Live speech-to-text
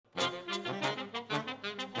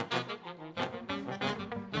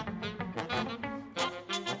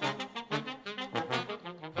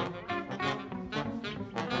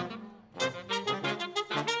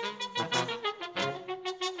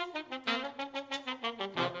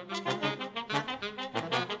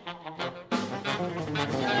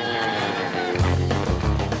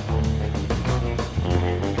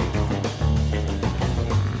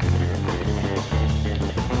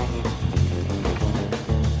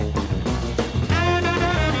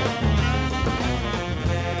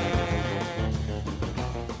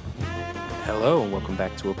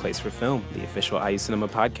back to A Place for Film, the official IU Cinema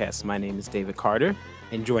podcast. My name is David Carter,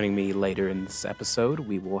 and joining me later in this episode,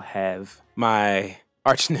 we will have my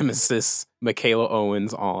arch nemesis, Michaela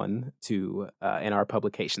Owens, on to, and our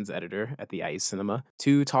publications editor at the IU Cinema,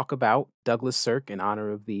 to talk about Douglas Sirk in honor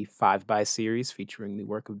of the 5x series featuring the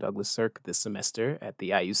work of Douglas Sirk this semester at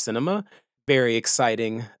the IU Cinema. Very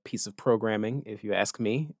exciting piece of programming, if you ask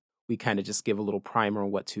me. We kind of just give a little primer on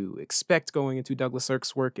what to expect going into Douglas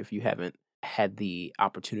Sirk's work if you haven't had the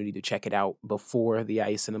opportunity to check it out before the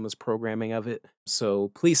IU Cinema's programming of it. So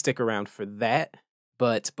please stick around for that.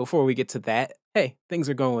 But before we get to that, hey, things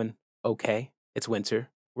are going okay. It's winter.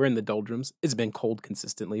 We're in the doldrums. It's been cold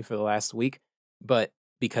consistently for the last week. But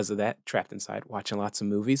because of that, trapped inside, watching lots of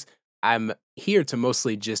movies. I'm here to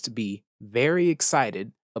mostly just be very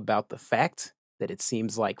excited about the fact that it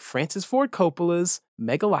seems like Francis Ford Coppola's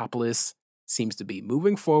Megalopolis seems to be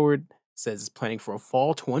moving forward, says it's planning for a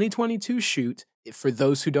fall 2022 shoot. For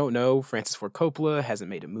those who don't know, Francis Ford Coppola hasn't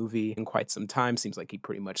made a movie in quite some time. Seems like he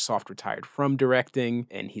pretty much soft retired from directing,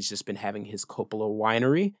 and he's just been having his Coppola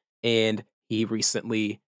winery, and he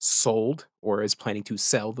recently sold, or is planning to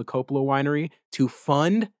sell, the Coppola winery to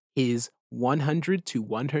fund his $100 to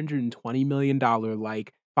 $120 million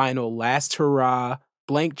final last hurrah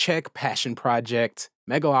blank check passion project,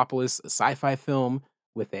 Megalopolis, a sci-fi film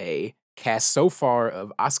with a cast so far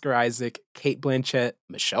of Oscar Isaac, Cate Blanchett,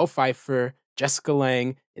 Michelle Pfeiffer, Jessica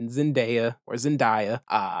Lange, and Zendaya.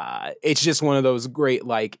 It's just one of those great,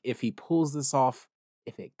 if he pulls this off,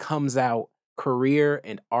 if it comes out, career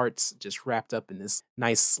and arts just wrapped up in this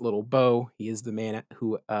nice little bow. He is the man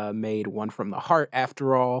who made One from the Heart,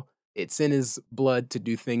 after all. It's in his blood to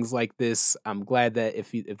do things like this. I'm glad that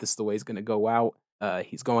if this is the way he's going to go out,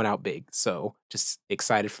 he's going out big. So just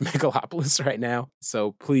excited for Megalopolis right now.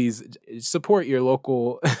 So please support your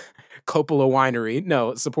local Coppola winery.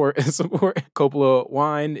 No, support Coppola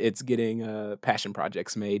wine. It's getting passion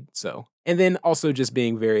projects made. So, and then also just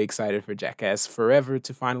being very excited for Jackass Forever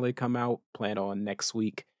to finally come out. Plan on next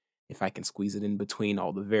week, if I can squeeze it in between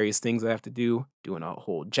all the various things I have to do, doing a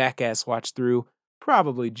whole Jackass watch through.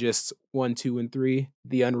 Probably just 1, 2, and 3,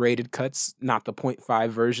 the unrated cuts, not the 0.5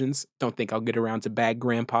 versions. Don't think I'll get around to Bad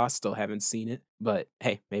Grandpa, still haven't seen it. But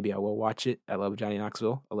hey, maybe I will watch it. I love Johnny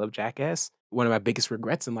Knoxville. I love Jackass. One of my biggest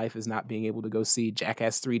regrets in life is not being able to go see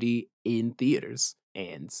Jackass 3D in theaters.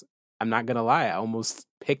 And I'm not going to lie, I almost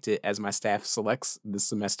picked it as my staff selects this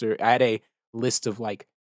semester. I had a list of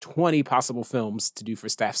 20 possible films to do for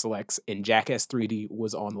staff selects, and Jackass 3D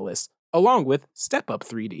was on the list, along with Step Up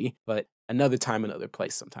 3D. But another time, another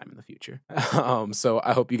place, sometime in the future. So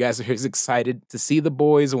I hope you guys are as excited to see the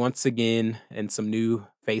boys once again and some new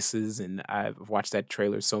faces. And I've watched that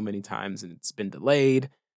trailer so many times, and it's been delayed.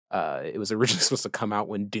 It was originally supposed to come out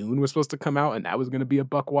when Dune was supposed to come out, and that was going to be a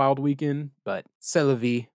buck wild weekend. But c'est la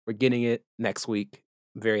vie, we're getting it next week.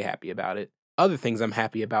 I'm very happy about it. Other things I'm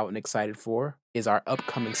happy about and excited for is our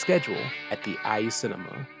upcoming schedule at the IU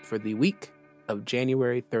Cinema for the week of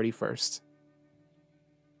January 31st.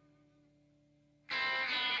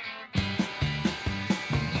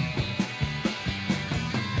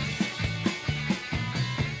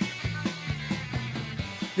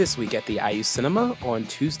 This week at the IU Cinema on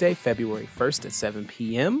Tuesday, February 1st at 7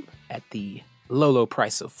 p.m. at the low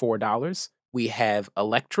price of $4, we have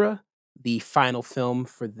Elektra, the final film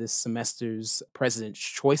for this semester's President's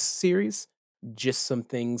Choice series. Just some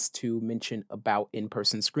things to mention about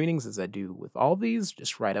in-person screenings, as I do with all these,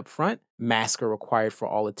 just right up front. Masks are required for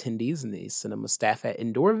all attendees and the cinema staff at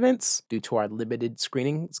indoor events due to our limited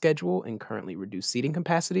screening schedule and currently reduced seating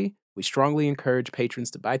capacity. We strongly encourage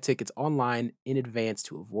patrons to buy tickets online in advance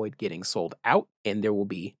to avoid getting sold out, and there will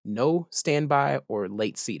be no standby or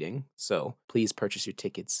late seating, so please purchase your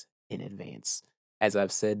tickets in advance. As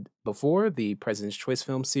I've said before, the President's Choice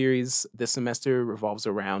film series this semester revolves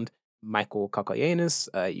around Michael Kokoyanis'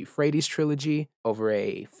 Euphrates trilogy. Over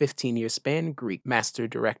a 15-year span, Greek master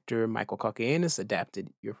director Michael Kokoyanis adapted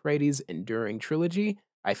Euphrates' enduring trilogy,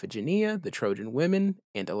 Iphigenia, The Trojan Women,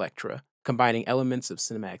 and Elektra. Combining elements of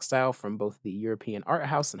cinematic style from both the European art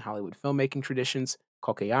house and Hollywood filmmaking traditions,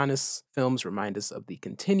 Kokoyanis' films remind us of the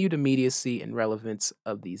continued immediacy and relevance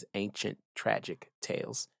of these ancient, tragic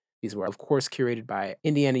tales. These were, of course, curated by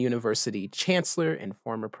Indiana University Chancellor and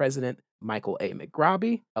former President Michael A.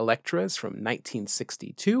 McRobbie. Elektra is from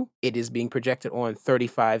 1962. It is being projected on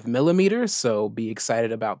 35 millimeters, so be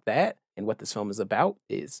excited about that. And what this film is about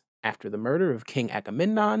is, after the murder of King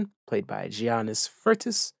Agamemnon, played by Giannis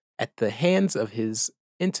Furtus, at the hands of his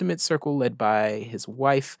intimate circle led by his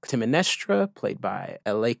wife Clytemnestra, played by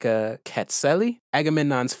Eleka Katseli,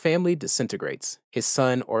 Agamemnon's family disintegrates. His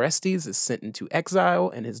son Orestes is sent into exile,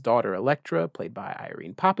 and his daughter Electra, played by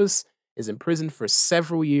Irene Papas, is imprisoned for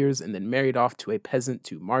several years and then married off to a peasant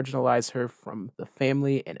to marginalize her from the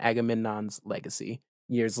family and Agamemnon's legacy.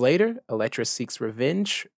 Years later, Electra seeks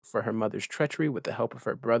revenge for her mother's treachery with the help of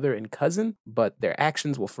her brother and cousin, but their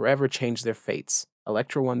actions will forever change their fates.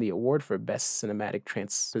 Electra won the award for Best Cinematic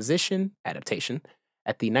Transposition adaptation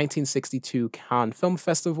at the 1962 Cannes Film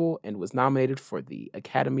Festival and was nominated for the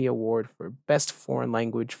Academy Award for Best Foreign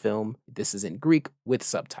Language Film. This is in Greek with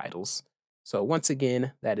subtitles. So once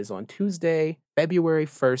again, that is on Tuesday, February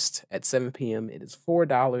 1st at 7 p.m. It is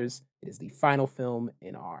 $4. It is the final film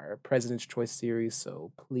in our President's Choice series,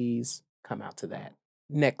 so please come out to that.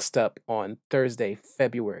 Next up on Thursday,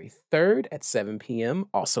 February 3rd at 7 p.m.,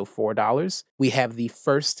 also $4, we have the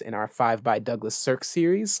first in our 5 by Douglas Sirk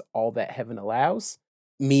series, All That Heaven Allows.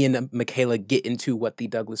 Me and Michaela get into what the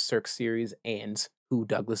Douglas Sirk series and who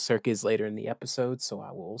Douglas Sirk is later in the episode, so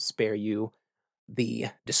I will spare you the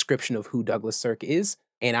description of who Douglas Sirk is.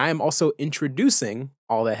 And I am also introducing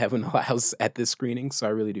All That Heaven Allows at this screening, so I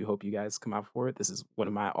really do hope you guys come out for it. This is one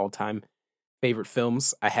of my all-time favorite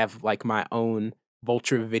films. I have like my own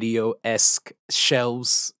Vulture Video-esque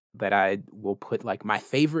shelves that I will put like my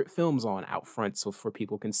favorite films on out front so for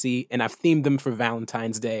people can see. And I've themed them for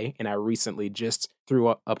Valentine's Day, and I recently just threw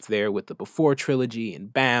up there with the Before trilogy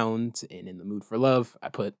and Bound and In the Mood for Love. I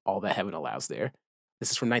put All That Heaven Allows there.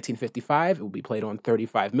 This is from 1955. It will be played on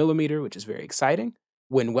 35 millimeter, which is very exciting.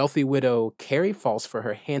 When wealthy widow Carrie falls for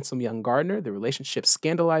her handsome young gardener, the relationship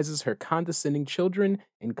scandalizes her condescending children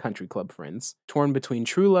and country club friends. Torn between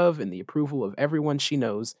true love and the approval of everyone she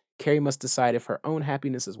knows, Carrie must decide if her own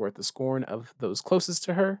happiness is worth the scorn of those closest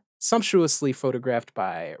to her. Sumptuously photographed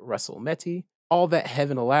by Russell Metty, All That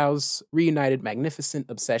Heaven Allows reunited magnificent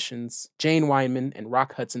obsessions, Jane Wyman and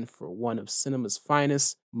Rock Hudson for one of cinema's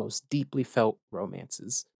finest, most deeply felt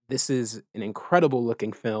romances. This is an incredible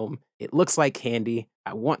looking film. It looks like candy.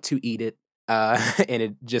 I want to eat it. And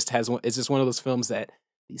it just has it's just one of those films that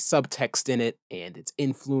the subtext in it and its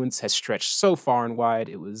influence has stretched so far and wide.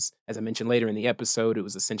 It was, as I mentioned later in the episode, it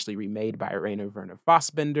was essentially remade by Rainer Werner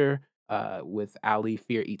Fassbinder with Ali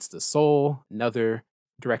Fear Eats the Soul, another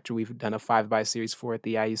director we've done a 5 by series for at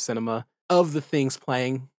the IU Cinema. Of the things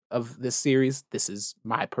playing of this series, this is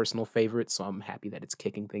my personal favorite, so I'm happy that it's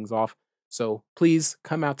kicking things off. So please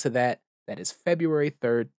come out to that. That is February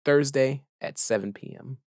 3rd, Thursday at 7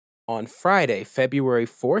 p.m. On Friday, February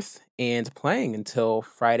 4th, and playing until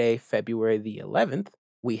Friday, February the 11th,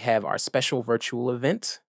 we have our special virtual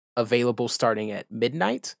event available starting at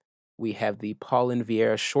midnight. We have the Pauline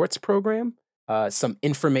Vieira Shorts program, some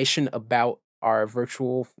information about our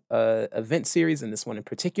virtual event series, and this one in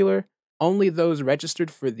particular. Only those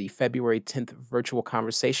registered for the February 10th virtual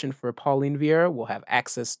conversation for Pauline Vieira will have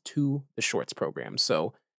access to the Shorts program.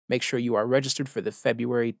 So make sure you are registered for the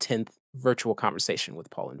February 10th virtual conversation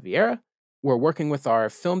with Pauline Vieira. We're working with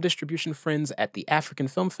our film distribution friends at the African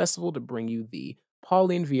Film Festival to bring you the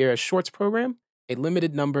Pauline Vieira Shorts program. A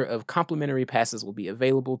limited number of complimentary passes will be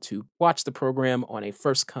available to watch the program on a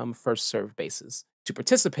first-come, first-served basis. To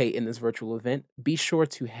participate in this virtual event, be sure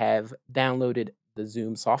to have downloaded the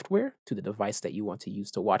Zoom software to the device that you want to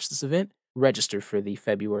use to watch this event, register for the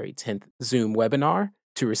February 10th Zoom webinar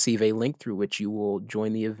to receive a link through which you will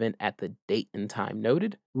join the event at the date and time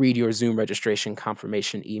noted. Read your Zoom registration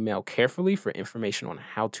confirmation email carefully for information on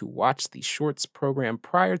how to watch the Shorts program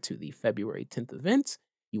prior to the February 10th event.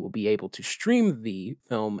 You will be able to stream the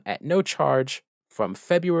film at no charge from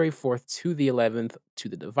February 4th to the 11th to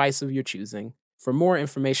the device of your choosing. For more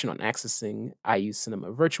information on accessing IU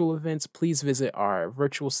Cinema virtual events, please visit our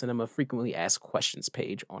Virtual Cinema Frequently Asked Questions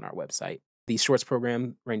page on our website. The Shorts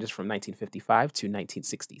program ranges from 1955 to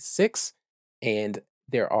 1966, and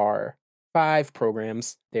there are 5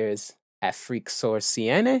 programs. There's Afrique sur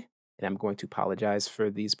Sienne, and I'm going to apologize for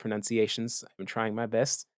these pronunciations. I'm trying my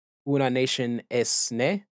best. Una Nation est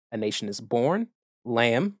née, A Nation is Born,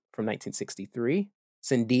 Lamb from 1963,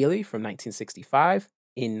 Sindili from 1965,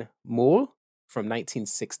 In Moule from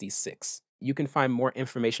 1966. You can find more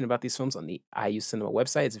information about these films on the IU Cinema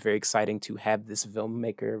website. It's very exciting to have this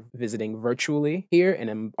filmmaker visiting virtually here, and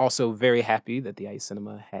I'm also very happy that the IU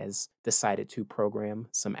Cinema has decided to program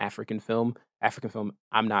some African film. African film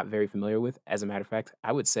I'm not very familiar with. As a matter of fact,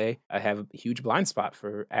 I would say I have a huge blind spot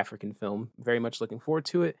for African film. Very much looking forward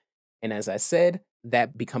to it. And as I said,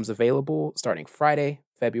 that becomes available starting Friday,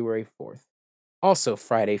 February 4th. Also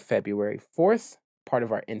Friday, February 4th, part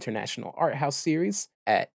of our International Art House series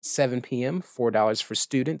at 7 p.m., $4 for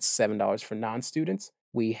students, $7 for non-students.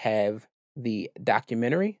 we have the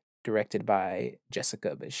documentary directed by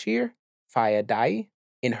Jessica Bashir, Faya Dai.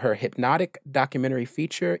 In her hypnotic documentary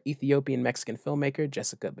feature, Ethiopian-Mexican filmmaker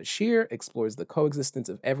Jessica Bashir explores the coexistence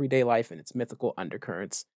of everyday life and its mythical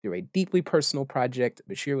undercurrents. Through a deeply personal project,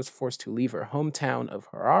 Bashir was forced to leave her hometown of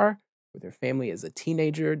Harar with her family as a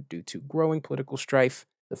teenager due to growing political strife.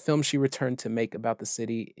 The film she returned to make about the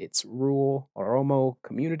city, its rural Oromo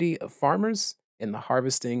community of farmers, and the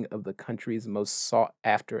harvesting of the country's most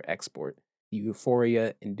sought-after export, the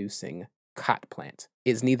euphoria-inducing cot plant,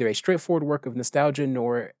 is neither a straightforward work of nostalgia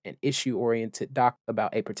nor an issue-oriented doc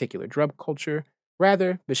about a particular drug culture.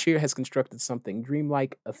 Rather, Bashir has constructed something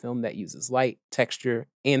dreamlike, a film that uses light, texture,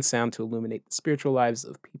 and sound to illuminate the spiritual lives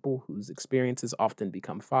of people whose experiences often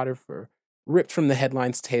become fodder for ripped from the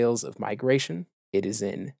headlines tales of migration. It is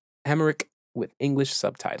in Amharic with English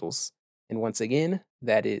subtitles. And once again,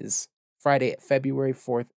 that is Friday, February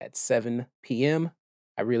 4th at 7 p.m.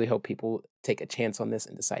 I really hope people take a chance on this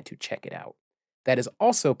and decide to check it out. That is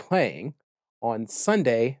also playing on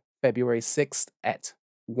Sunday, February 6th at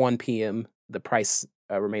 1 p.m. The price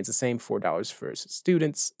remains the same, $4 for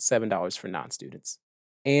students, $7 for non-students.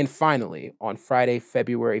 And finally, on Friday,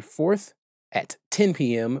 February 4th at 10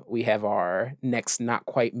 p.m., we have our next Not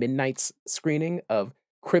Quite Midnights screening of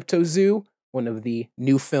Crypto Zoo, one of the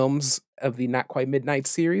new films of the Not Quite Midnight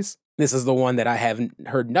series. This is the one that I haven't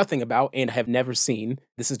heard nothing about and have never seen.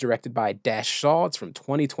 This is directed by Dash Shaw. It's from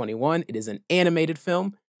 2021. It is an animated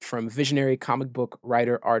film from visionary comic book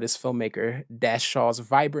writer, artist, filmmaker Dash Shaw's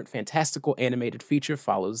vibrant, fantastical animated feature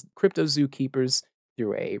follows crypto zookeepers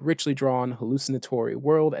through a richly drawn, hallucinatory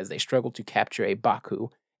world as they struggle to capture a Baku,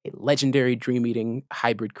 a legendary dream-eating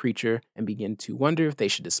hybrid creature, and begin to wonder if they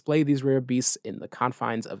should display these rare beasts in the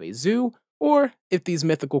confines of a zoo or if these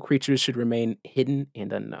mythical creatures should remain hidden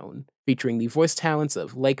and unknown. Featuring the voice talents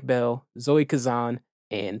of Lake Bell, Zoe Kazan,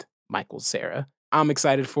 and Michael Cera. I'm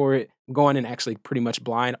excited for it. I'm going in actually pretty much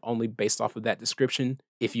blind, only based off of that description.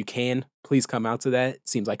 If you can, please come out to that. It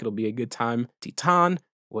seems like it'll be a good time. Titan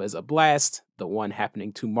was a blast. The one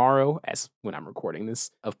happening tomorrow, as when I'm recording this,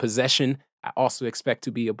 of Possession, I also expect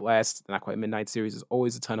to be a blast. The Not Quite Midnight series is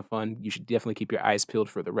always a ton of fun. You should definitely keep your eyes peeled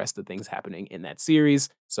for the rest of things happening in that series.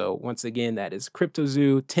 So once again, that is Crypto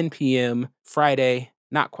Zoo, 10 p.m. Friday,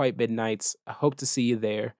 Not Quite Midnights. I hope to see you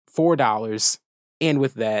there. $4. And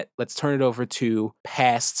with that, let's turn it over to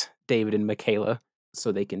past David and Michaela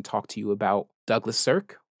so they can talk to you about Douglas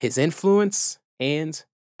Sirk, his influence, and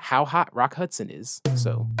how hot Rock Hudson is.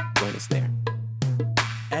 So join us there.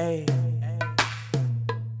 Hey,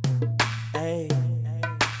 hey,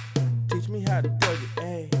 teach me how to Doug it,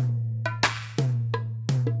 hey.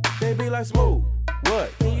 They be like, Smooth,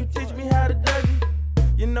 what? Can you teach me how to Doug it?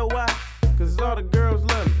 You know why? Cause all the girls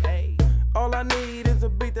love me. Hey, all I need is a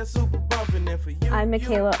beat that's super bumpin'. And for you, I'm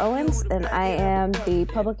Michaela Owens, and I am the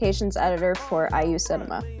publications editor for IU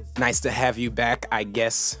Cinema. Nice to have you back, I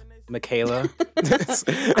guess, Michaela.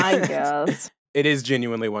 I guess. It is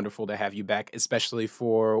genuinely wonderful to have you back, especially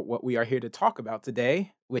for what we are here to talk about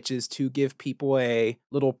today, which is to give people a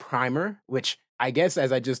little primer, which I guess,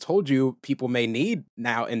 as I just told you, people may need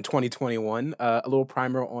now in 2021, a little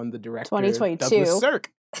primer on the director, 2022. Douglas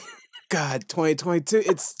Sirk. God, 2022,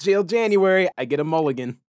 it's jail January. I get a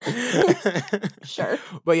mulligan. Sure.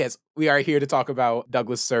 But yes, we are here to talk about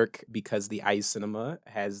Douglas Sirk because the IU Cinema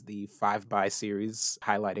has the 5x series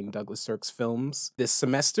highlighting Douglas Sirk's films this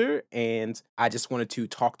semester, and I just wanted to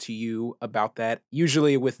talk to you about that.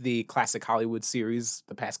 Usually with the Classic Hollywood series,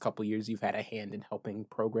 the past couple years, you've had a hand in helping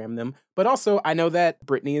program them. But also, I know that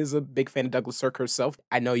Brittany is a big fan of Douglas Sirk herself.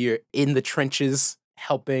 I know you're in the trenches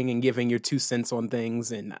helping and giving your 2 cents on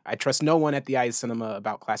things, and I trust no one at the IU Cinema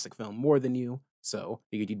about classic film more than you. So I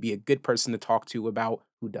figured you'd be a good person to talk to about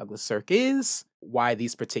who Douglas Sirk is, why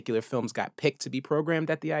these particular films got picked to be programmed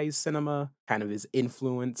at the IU Cinema, kind of his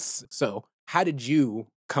influence. So how did you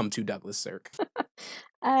come to Douglas Sirk?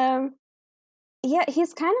 Yeah,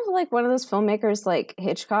 he's kind of like one of those filmmakers like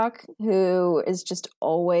Hitchcock, who is just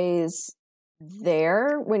always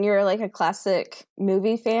there when you're like a classic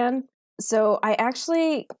movie fan. So I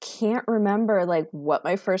actually can't remember like what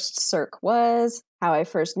my first Sirk was, how I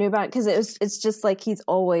first knew about it, because it's just like he's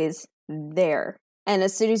always there. And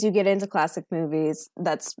as soon as you get into classic movies,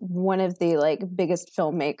 that's one of the like biggest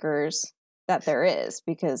filmmakers that there is,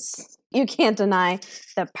 because you can't deny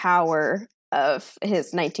the power of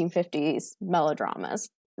his 1950s melodramas.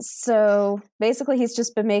 So basically he's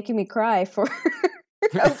just been making me cry for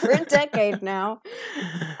over a decade now.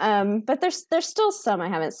 But there's still some I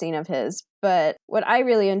haven't seen of his. But what I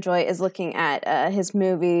really enjoy is looking at his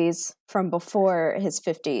movies from before his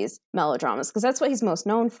 50s melodramas, because that's what he's most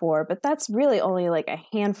known for. But that's really only like a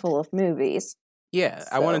handful of movies. Yeah,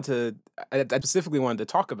 So. I specifically wanted to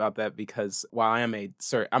talk about that because while I'm a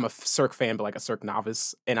Sirk fan, but like a Sirk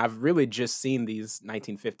novice, and I've really just seen these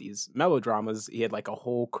 1950s melodramas. He had like a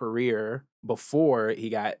whole career before he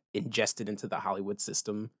got ingested into the Hollywood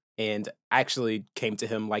system. And I actually came to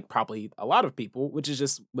him like probably a lot of people, which is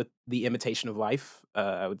just with The Imitation of Life,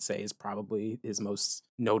 I would say is probably his most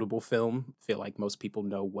notable film. I feel like most people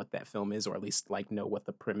know what that film is, or at least like know what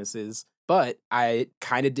the premise is. But I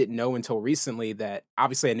kind of didn't know until recently that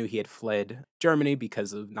obviously I knew he had fled Germany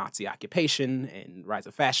because of Nazi occupation and rise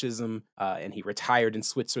of fascism. And he retired in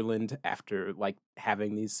Switzerland after like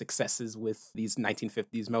having these successes with these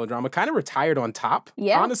 1950s melodrama. Kind of retired on top,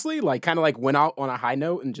 honestly. Like kind of like went out on a high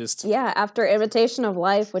note and just... Yeah, after Imitation of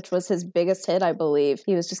Life, which was his biggest hit, I believe,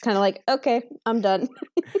 he was just kind of like, okay, I'm done.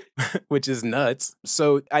 Which is nuts.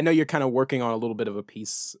 So I know you're kind of working on a little bit of a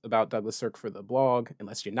piece about Douglas Sirk for the blog,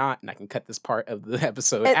 unless you're not, and I can cut this part of the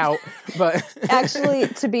episode out. But actually,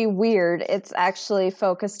 to be weird, it's actually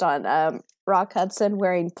focused on Rock Hudson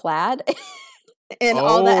wearing plaid and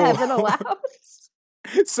all that heaven allows.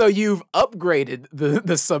 So you've upgraded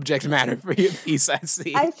the subject matter for your piece, I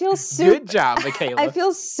see. I feel super... Good job, Michaela. I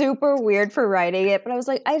feel super weird for writing it, but I was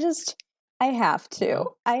like, I have to.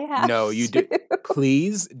 No, you do.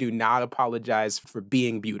 Please do not apologize for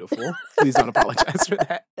being beautiful. Please don't apologize for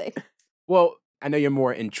that. Thanks. Well, I know you're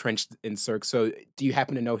more entrenched in Sirk, so do you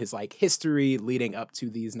happen to know his like history leading up to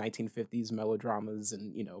these 1950s melodramas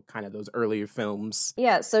and, you know, kind of those earlier films?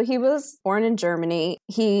 Yeah, so he was born in Germany.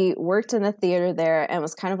 He worked in the theater there and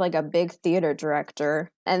was kind of like a big theater director.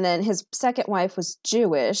 And then his second wife was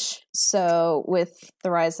Jewish. So with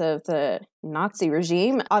the rise of the Nazi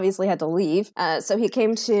regime, obviously had to leave. So he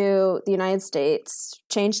came to the United States,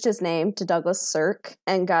 changed his name to Douglas Sirk,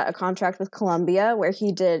 and got a contract with Columbia where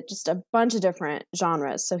he did just a bunch of different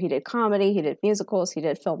genres. So he did comedy, he did musicals, he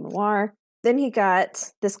did film noir. Then he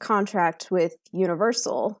got this contract with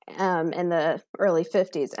Universal in the early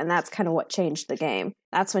 50s, and that's kind of what changed the game.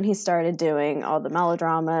 That's when he started doing all the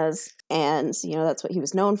melodramas, and, you know, that's what he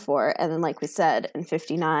was known for. And then, like we said, in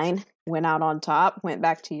 59, went out on top, went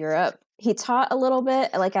back to Europe. He taught a little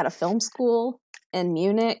bit, like, at a film school in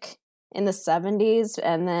Munich in the 70s,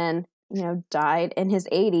 and then, you know, died in his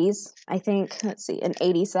 80s, I think, in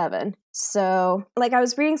 87. So, like, I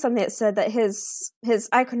was reading something that said that his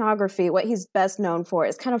iconography, what he's best known for,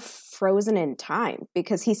 is kind of frozen in time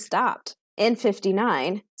because he stopped in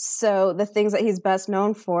 59. So the things that he's best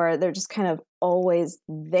known for, they're just kind of always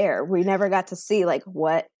there. We never got to see, like,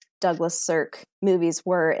 what Douglas Sirk movies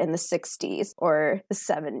were in the 60s or the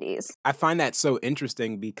 70s. I find that so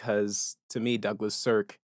interesting because, to me, Douglas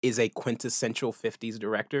Sirk is a quintessential 50s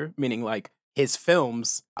director, meaning like his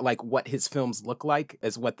films, like what his films look like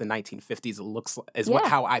is what the 1950s looks like, is what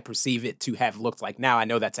how I perceive it to have looked like now. I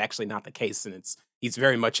know that's actually not the case, and he's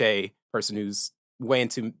very much a person who's way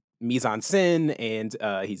into mise-en-scène, and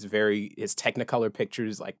his Technicolor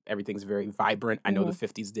pictures, like everything's very vibrant. I know the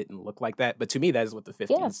 50s didn't look like that, but to me that is what the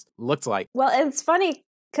 50s looked like. Well, it's funny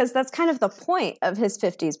because that's kind of the point of his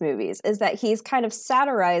 50s movies, is that he's kind of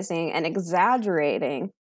satirizing and exaggerating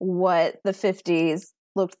what the 50s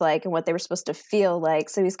looked like and what they were supposed to feel like.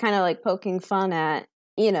 So he's kind of like poking fun at,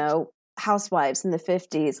 you know, housewives in the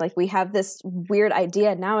 50s. Like, we have this weird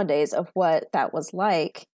idea nowadays of what that was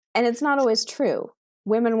like, and it's not always true.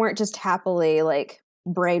 Women weren't just happily like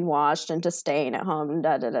brainwashed into staying at home.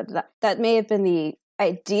 That may have been the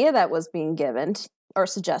idea that was being given or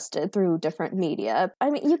suggested through different media. I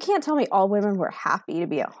mean, you can't tell me all women were happy to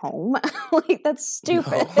be at home. Like, that's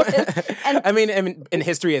stupid. No. And, I mean, and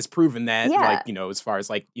history has proven that, like, you know, as far as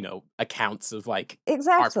like, you know, accounts of like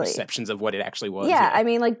our perceptions of what it actually was. Yeah, I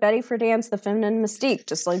mean, like Betty Friedan's The Feminine Mystique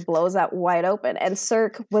just like blows that wide open. And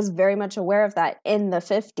Sirk was very much aware of that in the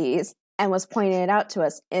 50s and was pointing it out to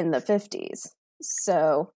us in the 50s.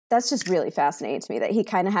 So that's just really fascinating to me that he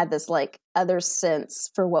kind of had this like other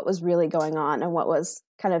sense for what was really going on and what was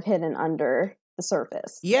kind of hidden under the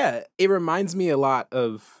surface. Yeah, it reminds me a lot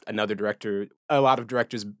of another director. A lot of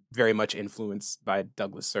directors very much influenced by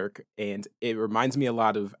Douglas Sirk, and it reminds me a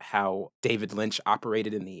lot of how David Lynch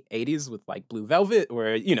operated in the 80s with like Blue Velvet,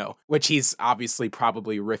 where, you know, which he's obviously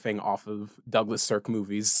probably riffing off of Douglas Sirk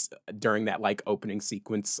movies during that like opening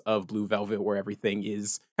sequence of Blue Velvet where everything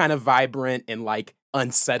is kind of vibrant and like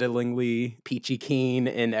unsettlingly peachy keen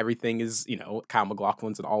and everything is, Kyle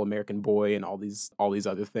MacLachlan's an all-American boy and all these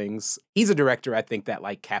other things. He's a director, I think, that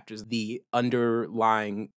like captures the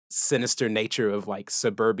underlying sinister nature of like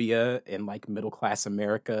suburbia and like middle-class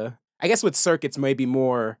America. I guess with Sirk, it's maybe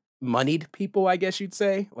more moneyed people, I guess you'd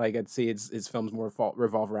say. Like I'd say his films more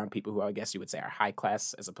revolve around people who I guess you would say are high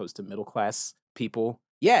class as opposed to middle class people.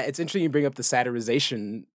 Yeah, it's interesting you bring up the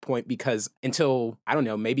satirization point because until, I don't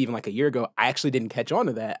know, maybe even like a year ago, I actually didn't catch on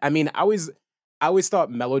to that. I mean, I always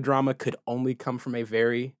thought melodrama could only come from a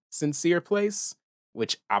very sincere place,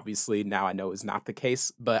 which obviously now I know is not the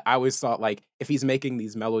case. But I always thought like if he's making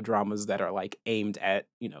these melodramas that are like aimed at,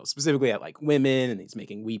 specifically at like women and he's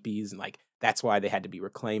making weepies and like that's why they had to be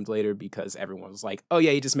reclaimed later because everyone was like, oh yeah,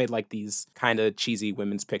 he just made like these kind of cheesy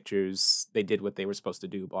women's pictures. They did what they were supposed to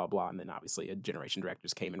do, blah, blah. And then obviously a generation of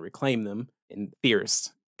directors came and reclaimed them and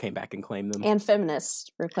theorists came back and claimed them. And feminists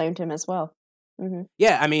reclaimed him as well. Mm-hmm.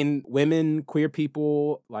 Yeah, I mean, women, queer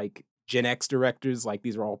people, like Gen X directors, like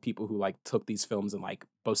these are all people who like took these films and like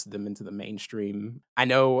boasted them into the mainstream. I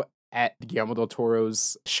know at Guillermo del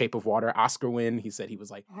Toro's Shape of Water Oscar win, he said he was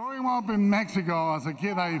like, growing up in Mexico as a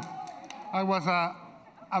kid, I was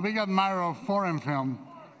a big admirer of foreign film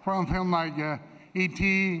like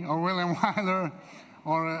E.T. or William Wyler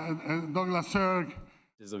or Douglas Sirk.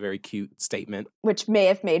 This is a very cute statement. Which may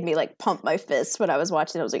have made me like pump my fists when I was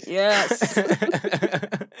watching it. I was like, yes.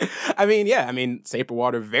 I mean, Shape of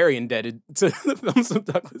Water, very indebted to the films of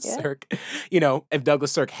Douglas Sirk. If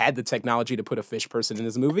Douglas Sirk had the technology to put a fish person in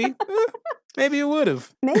his movie, maybe it would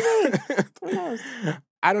have. Maybe. Who knows?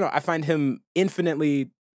 I don't know. I find him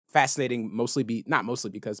infinitely fascinating, not mostly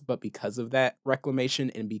because of that reclamation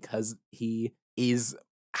and because he is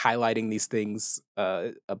highlighting these things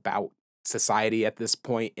about society at this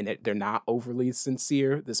point and they're not overly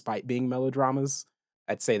sincere despite being melodramas.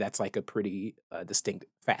 I'd say that's like a pretty distinct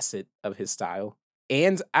facet of his style.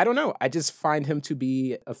 And I don't know, I just find him to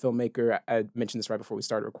be a filmmaker. I mentioned this right before we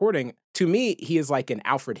started recording. To me, he is like an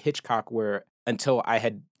Alfred Hitchcock where until I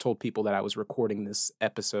had told people that I was recording this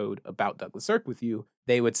episode about Douglas Sirk with you,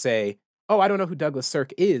 they would say, oh, I don't know who Douglas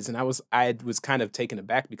Sirk is. And I was kind of taken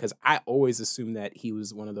aback because I always assumed that he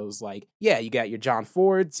was one of those like, yeah, you got your John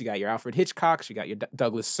Fords, you got your Alfred Hitchcocks, you got your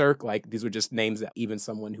Douglas Sirk. Like these were just names that even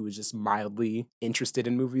someone who was just mildly interested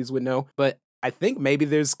in movies would know. But I think maybe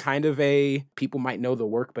there's kind of people might know the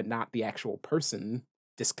work, but not the actual person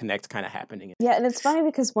disconnect kind of happening. Yeah, and it's funny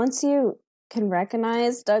because once you can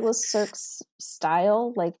recognize Douglas Sirk's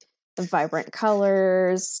style, like the vibrant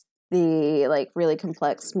colors, the like really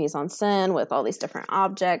complex mise-en-scène with all these different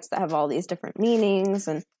objects that have all these different meanings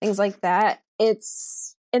and things like that,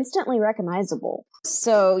 it's instantly recognizable.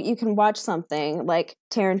 So you can watch something like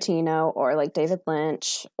Tarantino or like David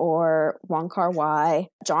Lynch or Wong Kar-wai,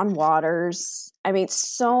 John Waters. I mean,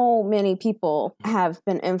 so many people have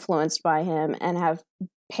been influenced by him and have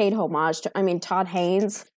paid homage to. I mean, Todd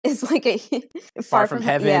Haynes is like a Far From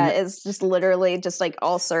Heaven. Yeah, is just literally just like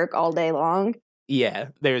all Sirk all day long. Yeah,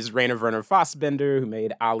 there's Rainer Werner Fassbinder who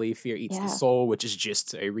made Ali, Fear Eats the Soul, which is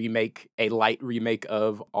just a light remake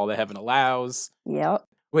of All That Heaven Allows. Yep.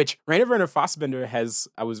 Which Rainer Werner Fassbinder has,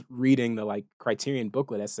 I was reading the like Criterion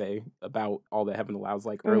booklet essay about All That Heaven Allows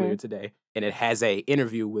like earlier today, and it has a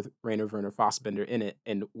interview with Rainer Werner Fassbinder in it,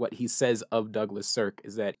 and what he says of Douglas Sirk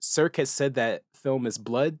is that Sirk has said that film is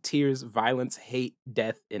blood, tears, violence, hate,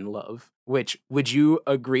 death, and love. Which, would you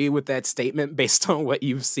agree with that statement based on what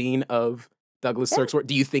you've seen of Douglas Sirk's work?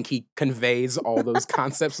 Do you think he conveys all those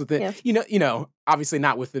concepts within, obviously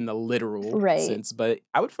not within the literal sense, but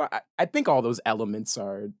I think all those elements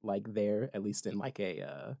are like there, at least in like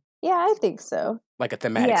a, yeah, I think so. Like a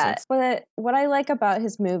thematic sense. But what I like about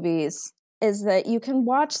his movies is that you can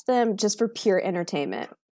watch them just for pure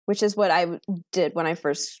entertainment, which is what I did when I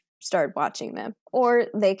first started watching them. Or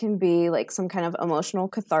they can be like some kind of emotional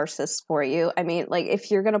catharsis for you. I mean, like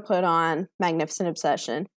if you're going to put on Magnificent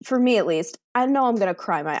Obsession, for me at least, I know I'm going to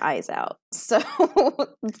cry my eyes out. So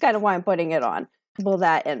that's kind of why I'm putting it on. Well,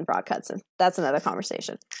 that and Rock Hudson. That's another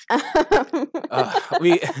conversation.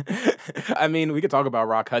 We could talk about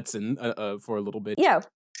Rock Hudson for a little bit. Yeah,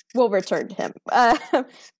 we'll return to him.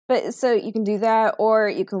 But so you can do that, or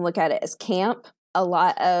you can look at it as camp. A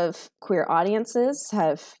lot of queer audiences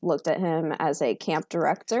have looked at him as a camp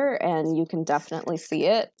director, and you can definitely see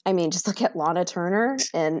it. I mean, just look at Lana Turner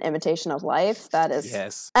in Imitation of Life. That is...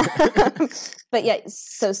 Yes. But yeah,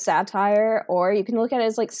 so satire, or you can look at it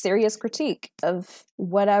as like serious critique of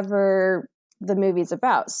whatever the movie's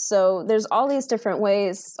about. So there's all these different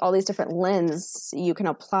ways, all these different lenses you can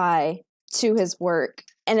apply to his work.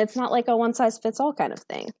 And it's not like a one-size-fits-all kind of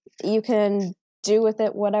thing. You can do with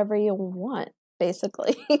it whatever you want.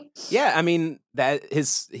 basically. Yeah, I mean that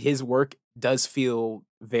his work does feel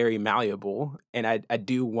very malleable, and I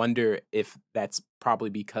do wonder if that's probably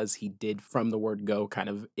because he did from the word go kind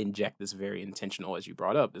of inject this very intentional, as you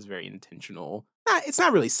brought up, this very intentional. It's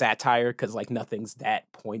not really satire because like nothing's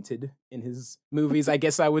that pointed in his movies. I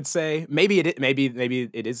guess I would say maybe maybe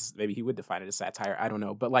it is, maybe he would define it as satire. I don't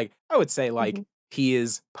know, but like I would say like. Mhm. He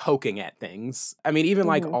is poking at things. I mean, even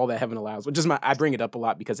like Mhm. All That Heaven Allows, which is I bring it up a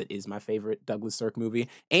lot because it is my favorite Douglas Sirk movie.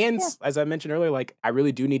 And Yeah. as I mentioned earlier, like I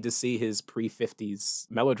really do need to see his pre-50s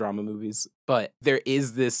melodrama movies. But there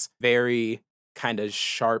is this very kind of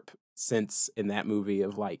sharp sense in that movie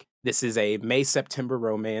of like, this is a May-September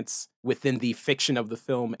romance within the fiction of the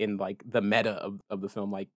film, in like the meta of the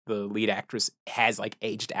film. Like the lead actress has like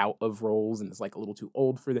aged out of roles and is like a little too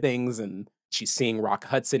old for the things, and she's seeing Rock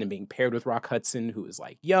Hudson and being paired with Rock Hudson, who is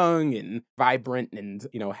like young and vibrant and,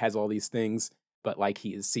 you know, has all these things. But like he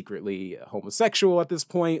is secretly homosexual at this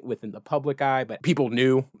point within the public eye, but people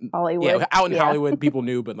knew. Hollywood. Yeah, out in Hollywood, people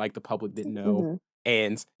knew, but like the public didn't know. Mhm.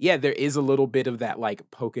 And yeah, there is a little bit of that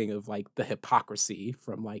like poking of like the hypocrisy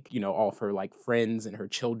from like, you know, all of her like friends and her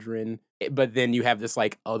children. But then you have this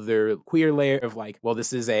like other queer layer of like, well,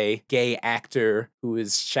 this is a gay actor who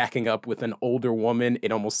is shacking up with an older woman.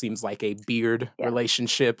 It almost seems like a beard Yeah.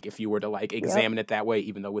 relationship if you were to like examine it that way,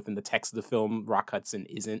 even though within the text of the film, Rock Hudson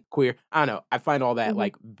isn't queer. I don't know. I find all that Mhm.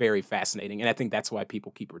 like very fascinating. And I think that's why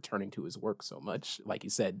people keep returning to his work so much. Like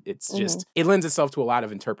you said, it's just, Mhm. it lends itself to a lot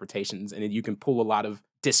of interpretations, and you can pull a lot of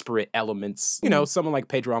disparate elements. You know, someone like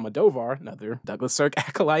Pedro Almodovar, another Douglas Sirk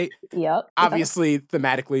acolyte, Yep. obviously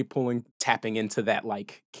thematically tapping into that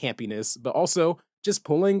like campiness, but also just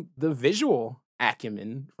pulling the visual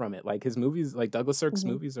acumen from it. Like his movies, like Douglas Sirk's Mhm.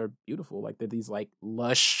 movies are beautiful. Like they're these like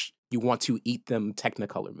lush, you want to eat them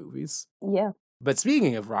Technicolor movies. Yeah. But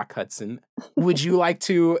speaking of Rock Hudson, would you like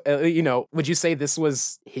to, would you say this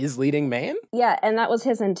was his leading man? Yeah, and that was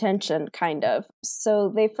his intention, kind of. So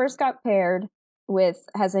they first got paired with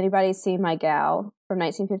Has Anybody Seen My Gal from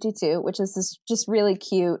 1952, which is this just really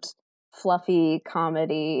cute, fluffy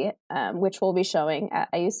comedy, which we'll be showing at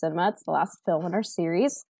IU Cinema. It's the last film in our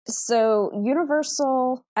series. So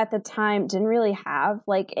Universal at the time didn't really have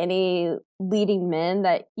like any leading men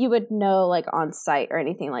that you would know like on site or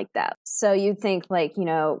anything like that. So you'd think like, you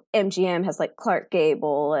know, MGM has like Clark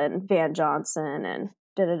Gable and Van Johnson and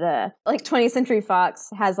like 20th Century Fox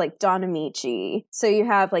has like Don Amici. So you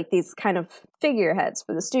have like these kind of figureheads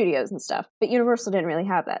for the studios and stuff. But Universal didn't really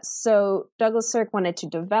have that. So Douglas Sirk wanted to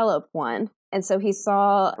develop one. And so he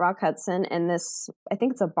saw Rock Hudson in this, I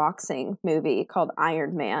think it's a boxing movie called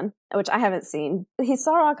Iron Man, which I haven't seen. He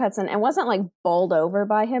saw Rock Hudson and wasn't like bowled over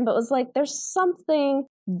by him, but was like, there's something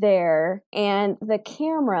there. And the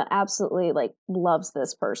camera absolutely like loves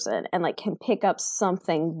this person and like can pick up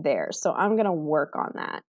something there. So I'm going to work on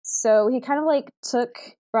that. So he kind of like took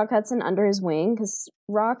Rock Hudson under his wing because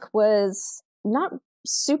Rock was not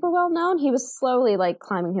super well known. He was slowly like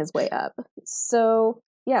climbing his way up. So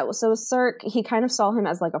yeah, so Sirk, he kind of saw him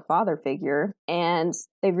as like a father figure, and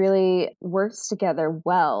they really worked together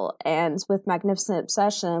well. And with Magnificent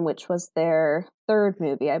Obsession, which was their third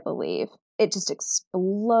movie, I believe, it just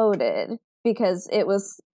exploded because it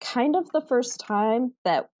was kind of the first time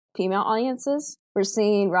that female audiences were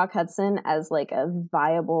seeing Rock Hudson as like a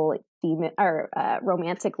viable like female or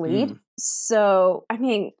romantic lead. So, I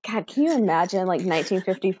mean, God, can you imagine like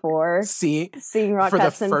 1954 seeing Rock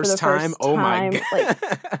Hudson for the first time? Oh my God.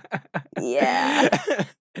 Like, yeah.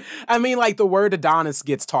 I mean, like the word Adonis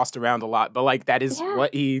gets tossed around a lot, but like that is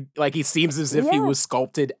what he seems as if he was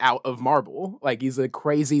sculpted out of marble. Like he's a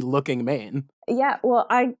crazy looking man. Yeah, well,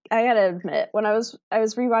 I gotta admit, when I was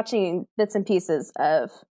rewatching bits and pieces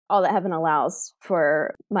of All That Heaven Allows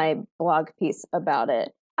for my blog piece about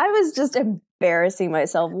it, I was just embarrassing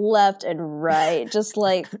myself left and right, just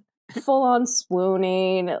like full on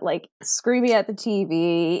swooning, like screaming at the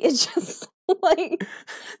TV. It's just like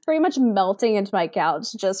pretty much melting into my couch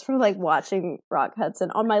just from like watching Rock Hudson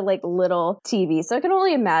on my like little TV. So I can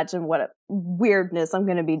only imagine what weirdness I'm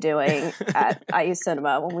going to be doing at IU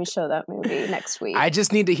Cinema when we show that movie next week. I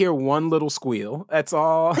just need to hear one little squeal. That's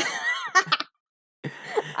all.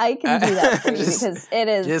 I can do that for you because it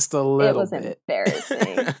is just a little bit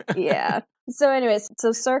embarrassing. Yeah. So anyways,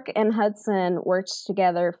 so Sirk and Hudson worked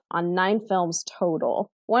together on 9 films total.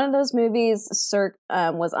 One of those movies, Sirk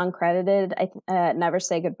was uncredited. Never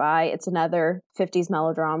Say Goodbye. It's another 50s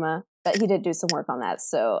melodrama, but he did do some work on that.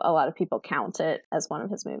 So a lot of people count it as one of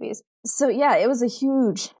his movies. So yeah, it was a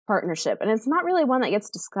huge partnership, and it's not really one that gets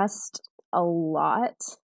discussed a lot.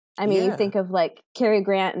 I mean, you Yeah. think of like Cary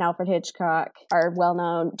Grant and Alfred Hitchcock are well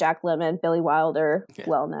known. Jack Lemmon, Billy Wilder,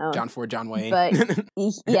 well known. John Ford, John Wayne. But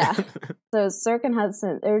yeah, so Sirk and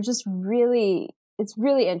Hudson, they're just really, it's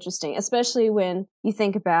really interesting, especially when you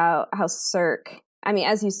think about how Sirk, I mean,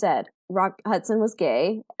 as you said, Rock Hudson was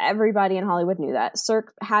gay. Everybody in Hollywood knew that.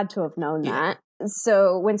 Sirk had to have known that.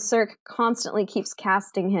 So when Sirk constantly keeps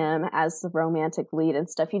casting him as the romantic lead and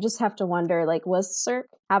stuff, you just have to wonder, like, was Sirk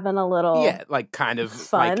having a little like kind of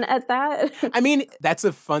fun like, at that? I mean, that's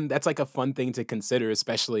like a fun thing to consider,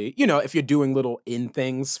 especially, you know, if you're doing little in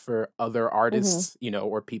things for other artists, you know,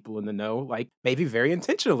 or people in the know, like maybe very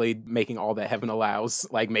intentionally making All That Heaven Allows.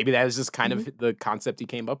 Like maybe that was just kind of the concept he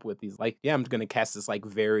came up with. He's like, yeah, I'm going to cast this like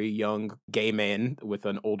very young gay man with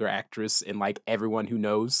an older actress, and like everyone who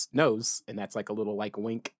knows. And that's like a little like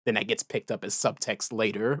wink. Then that gets picked up as subtext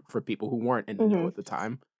later for people who weren't in the know at the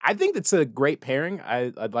time. I think that's a great pairing.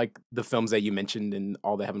 I like the films that you mentioned and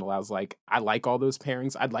All That Heaven Allows. Like, I like all those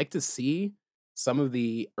pairings. I'd like to see some of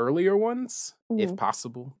the earlier ones, if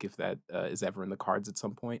possible, if that is ever in the cards at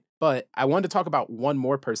some point. But I wanted to talk about one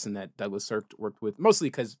more person that Douglas Sirk worked with, mostly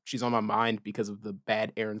because she's on my mind because of the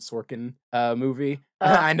bad Aaron Sorkin movie.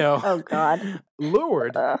 I know. Oh, God.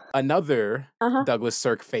 Lured, another Douglas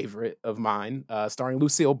Sirk favorite of mine, starring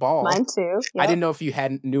Lucille Ball. Mine too. Yep. I didn't know if you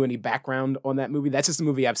knew any background on that movie. That's just a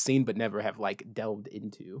movie I've seen but never have like delved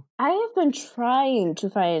into. I have been trying to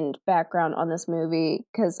find background on this movie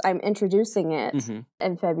because I'm introducing it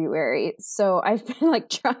in February. So I've been like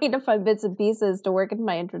trying to find bits and pieces to work into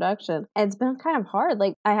my introduction. And it's been kind of hard.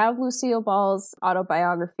 Like, I have Lucille Ball's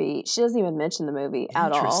autobiography. She doesn't even mention the movie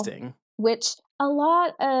at all. Interesting. Which a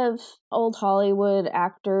lot of old Hollywood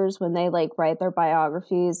actors, when they like write their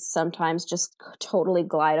biographies, sometimes just totally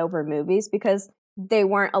glide over movies because they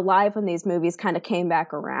weren't alive when these movies kind of came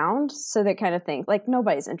back around. So they kind of think like,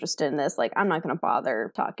 nobody's interested in this. Like, I'm not going to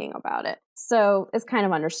bother talking about it. So it's kind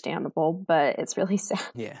of understandable, but it's really sad.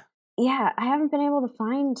 Yeah, I haven't been able to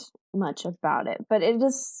find much about it, but it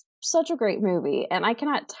is such a great movie. And I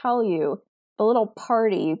cannot tell you the little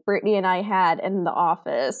party Brittany and I had in the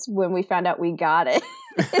office when we found out we got it.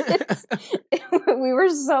 We were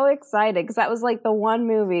so excited because that was like the one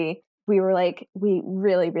movie we were like, we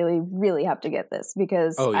really, really, really have to get this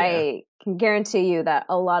because I can guarantee you that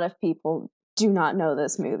a lot of people do not know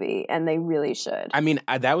this movie, and they really should. I mean,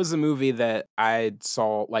 that was a movie that I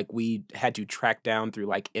saw, like, we had to track down through,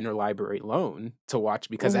 like, interlibrary loan to watch,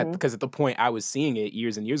 because at the point I was seeing it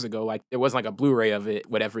years and years ago, like, there wasn't, like, a Blu-ray of it.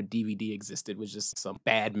 Whatever DVD existed was just some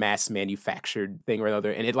bad mass-manufactured thing or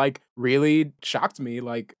another, and it, like, really shocked me,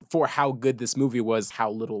 like, for how good this movie was,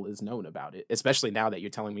 how little is known about it, especially now that you're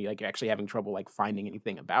telling me, like, you're actually having trouble, like, finding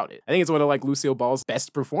anything about it. I think it's one of, like, Lucille Ball's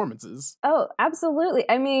best performances. Oh, absolutely.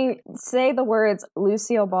 I mean, say the words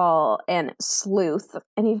Lucille Ball and sleuth,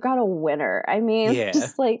 and you've got a winner. I mean,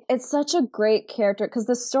 just like, it's such a great character, because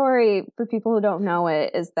the story, for people who don't know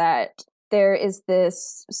it, is that there is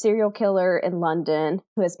this serial killer in London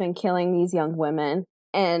who has been killing these young women,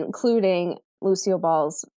 including Lucille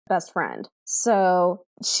Ball's best friend. So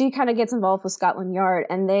she kind of gets involved with Scotland Yard,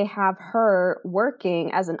 and they have her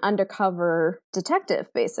working as an undercover detective,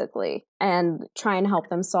 basically, and trying to help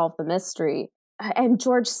them solve the mystery. And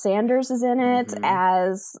George Sanders is in it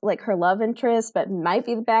as, like, her love interest, but might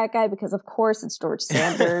be the bad guy because, of course, it's George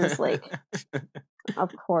Sanders. Like, of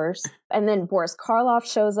course. And then Boris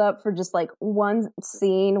Karloff shows up for just, like, one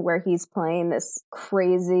scene where he's playing this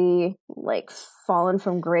crazy, like, fallen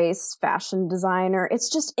from grace fashion designer.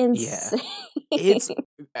 It's just insane.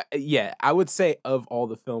 I would say of all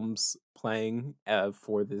the films playing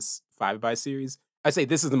for this 5x series, I'd say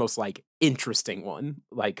this is the most, like, interesting one.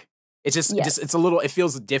 Like, it's just, it's a little, it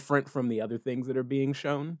feels different from the other things that are being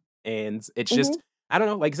shown. And it's just, I don't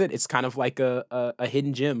know, like I said, it's kind of like a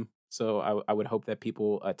hidden gem. So I would hope that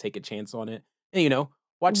people take a chance on it. And, you know,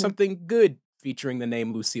 watch something good featuring the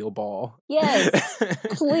name Lucille Ball. Yes,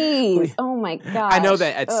 please. Oh my gosh. I know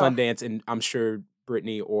that at Sundance, and I'm sure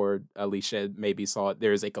Brittany or Alicia maybe saw it,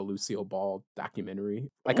 there's like a Lucille Ball documentary,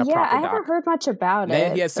 like a proper doc. I haven't heard much about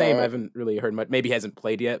it. Yeah, same. I haven't really heard much. Maybe it hasn't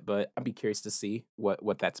played yet, but I'd be curious to see what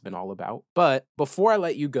that's been all about. But before I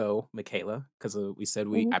let you go, Michaela, because we said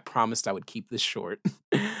I promised I would keep this short.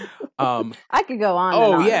 I could go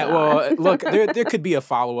on. Well, look, there could be a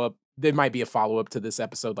follow-up there might be a follow-up to this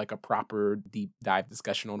episode, like a proper deep dive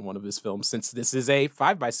discussion on one of his films, since this is a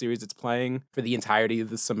 5x series. It's playing for the entirety of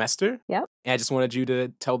the semester. Yep. And I just wanted you to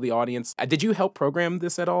tell the audience, did you help program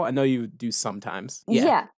this at all? I know you do sometimes.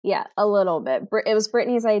 Yeah, a little bit. It was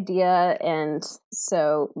Brittany's idea, and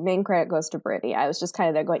so main credit goes to Brittany. I was just kind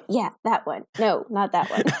of there going, yeah, that one. No, not that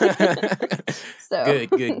one. So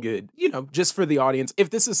Good. You know, just for the audience, if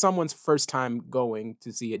this is someone's first time going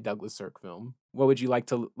to see a Douglas Sirk film, what would you like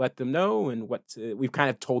to let them know, and we've kind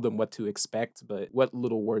of told them what to expect, but what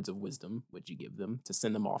little words of wisdom would you give them to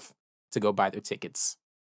send them off to go buy their tickets?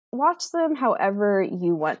 Watch them however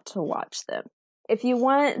you want to watch them. If you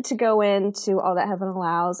want to go into All That Heaven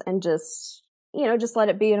Allows and just let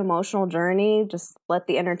it be an emotional journey, just let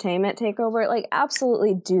the entertainment take over, like,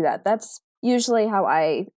 absolutely do that. That's usually how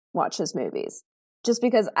I watch his movies. Just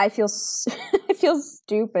because I feel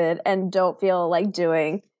stupid and don't feel like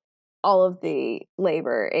doing all of the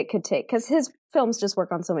labor it could take, because his films just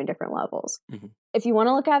work on so many different levels. Mm-hmm. If you want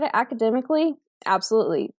to look at it academically,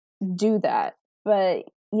 absolutely do that. But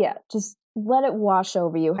yeah, just let it wash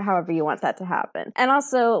over you however you want that to happen. And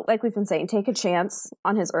also, like we've been saying, take a chance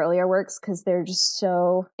on his earlier works because they're just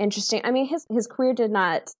so interesting. I mean, his career did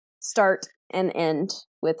not start and end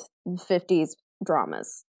with 50s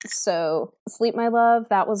dramas. So Sleep My Love,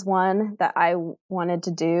 that was one that I wanted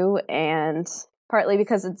to do, and partly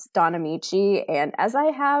because it's Don Amici, and as I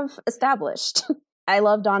have established, I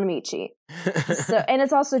love Don Amici. And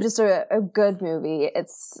it's also just a good movie.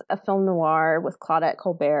 It's a film noir with Claudette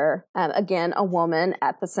Colbert. Again, a woman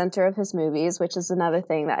at the center of his movies, which is another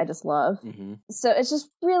thing that I just love. Mm-hmm. So it's just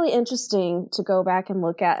really interesting to go back and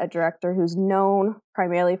look at a director who's known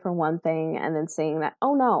primarily for one thing, and then seeing that,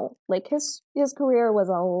 oh no, like his career was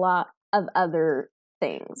a lot of other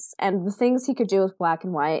things. And the things he could do with black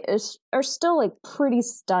and white are still like pretty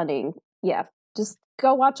stunning. Yeah, just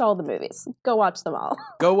go watch all the movies. Go watch them all.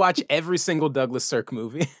 Go watch every single Douglas Sirk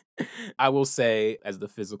movie. I will say, as the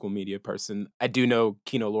physical media person, I do know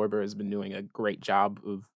Kino Lorber has been doing a great job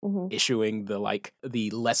of issuing the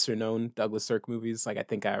lesser known Douglas Sirk movies. Like, I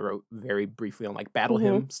think I wrote very briefly on like Battle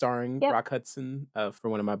Hymn starring Rock Hudson for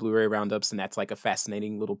one of my Blu-ray roundups, and that's like a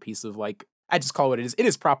fascinating little piece of like, I just call it what it is. It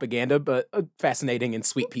is propaganda, but a fascinating and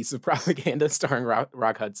sweet piece of propaganda starring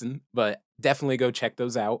Rock Hudson. But definitely go check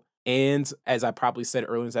those out. And as I probably said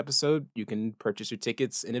earlier in this episode, you can purchase your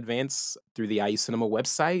tickets in advance through the IU Cinema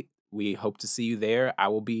website. We hope to see you there. I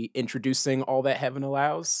will be introducing All That Heaven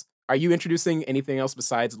Allows. Are you introducing anything else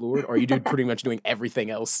besides Lord, or are you pretty much doing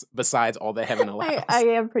everything else besides All That Heaven Allows? I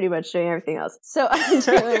am pretty much doing everything else. So I'm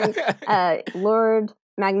doing Lord,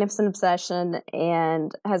 Magnificent Obsession,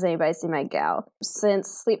 and Has Anybody Seen My Gal? Since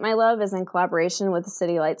Sleep My Love is in collaboration with the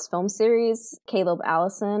City Lights film series, Caleb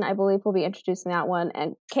Allison, I believe, will be introducing that one,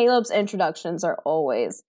 and Caleb's introductions are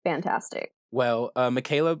always fantastic. Well,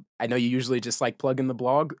 Michaela, I know you usually just like plugging the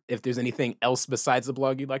blog. If there's anything else besides the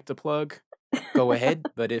blog you'd like to plug, go ahead.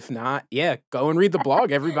 But if not, go and read the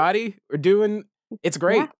blog, everybody. It's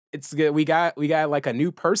great. Yeah. It's good. We got like a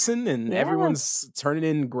new person, and everyone's turning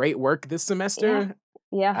in great work this semester.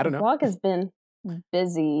 Yeah, I don't know. The blog has been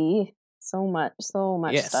busy. So much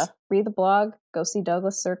stuff. Read the blog. Go see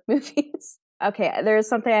Douglas Sirk movies. Okay, there's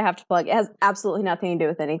something I have to plug. It has absolutely nothing to do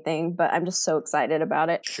with anything, but I'm just so excited about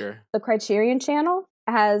it. Sure. The Criterion Channel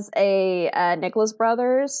has a Nicholas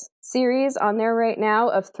Brothers series on there right now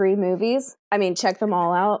of 3 movies. I mean, check them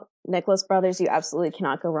all out. Nicholas Brothers, you absolutely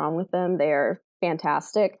cannot go wrong with them. They're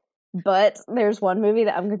fantastic. But there's one movie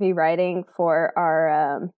that I'm going to be writing for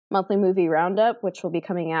our monthly movie roundup, which will be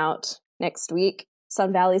coming out next week.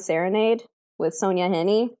 Sun Valley Serenade with Sonia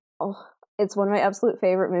Henney. Oh, it's one of my absolute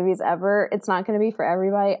favorite movies ever. It's not going to be for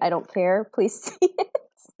everybody. I don't care. Please see it.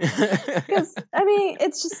 Because, I mean,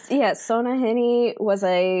 it's just, Sonia Henney was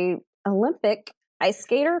a Olympic ice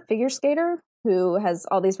skater, figure skater, who has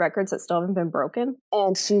all these records that still haven't been broken.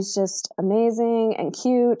 And she's just amazing and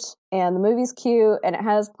cute. And the movie's cute. And it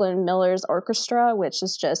has Glenn Miller's orchestra, which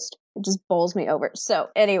is it just bowls me over. So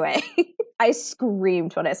anyway, I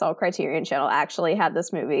screamed when I saw Criterion Channel actually had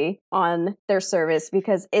this movie on their service,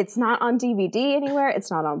 because it's not on DVD anywhere.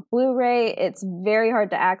 It's not on Blu-ray. It's very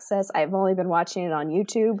hard to access. I've only been watching it on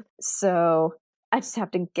YouTube. So I just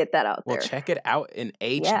have to get that out there. Well, check it out in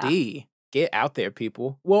HD. Yeah. Get out there,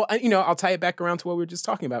 people. Well, I'll tie it back around to what we were just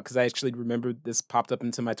talking about, because I actually remembered this popped up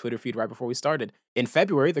into my Twitter feed right before we started. In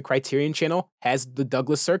February, the Criterion Channel has the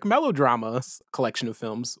Douglas Sirk Melodrama collection of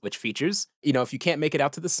films, which features, if you can't make it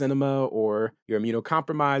out to the cinema, or you're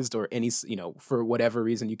immunocompromised, or any, for whatever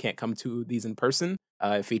reason you can't come to these in person,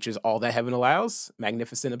 it features All That Heaven Allows,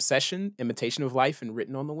 Magnificent Obsession, Imitation of Life, and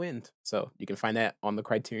Written on the Wind. So you can find that on the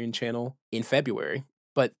Criterion Channel in February.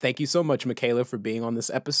 But thank you so much, Michaela, for being on this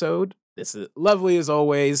episode. This is lovely as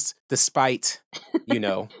always, despite,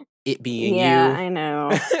 it being yeah, you. I know.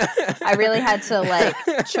 I really had to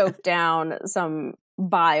like choke down some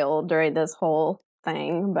bile during this whole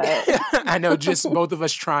thing, but I know, just both of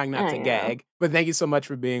us trying not I to know. gag. But thank you so much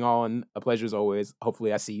for being on. A pleasure as always.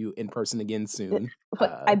 Hopefully I see you in person again soon.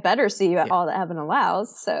 But I better see you at All That Heaven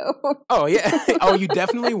Allows, so. Oh, yeah. Oh, you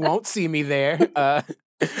definitely won't see me there.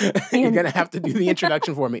 You're going to have to do the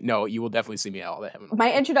introduction for me. No, you will definitely see me at All That Heaven Allows.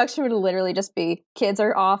 My introduction would literally just be, kids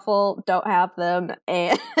are awful, don't have them,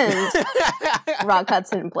 and Rock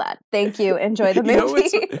Hudson and Plaid. Thank you. Enjoy the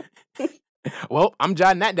movie. Well, I'm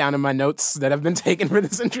jotting that down in my notes that have been taken for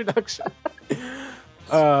this introduction.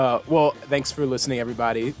 Well, thanks for listening,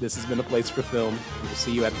 everybody. This has been A Place for Film. We'll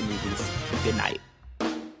see you at the movies. Good night.